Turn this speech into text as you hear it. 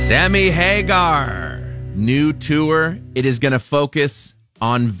Sammy Hagar, new tour. It is going to focus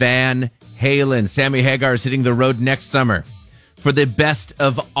on Van Halen. Sammy Hagar is hitting the road next summer for the Best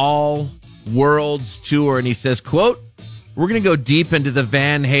of All Worlds tour. And he says, quote, "We're going to go deep into the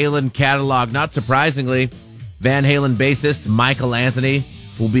Van Halen catalog." Not surprisingly, Van Halen bassist Michael Anthony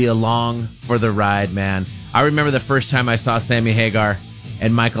will be along for the ride, man. I remember the first time I saw Sammy Hagar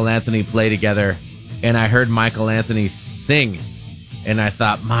and Michael Anthony play together, and I heard Michael Anthony sing, and I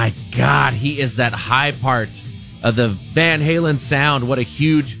thought, my God, he is that high part of the Van Halen sound. What a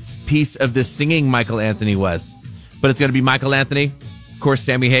huge piece of this singing Michael Anthony was. But it's going to be Michael Anthony, of course,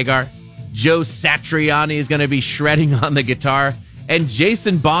 Sammy Hagar. Joe Satriani is going to be shredding on the guitar, and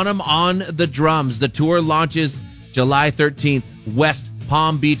Jason Bonham on the drums. The tour launches July 13th, West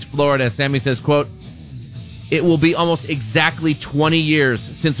Palm Beach, Florida. Sammy says, quote, "It will be almost exactly 20 years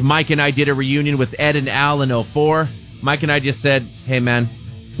since Mike and I did a reunion with Ed and Al in 2004. Mike and I just said, hey, man,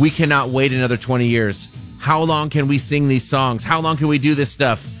 we cannot wait another 20 years. How long can we sing these songs? How long can we do this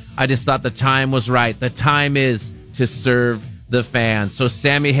stuff? I just thought the time was right. The time is to serve the fans." So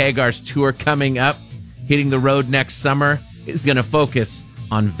Sammy Hagar's tour coming up, hitting the road next summer, is going to focus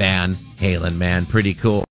on Van Halen, man. Pretty cool.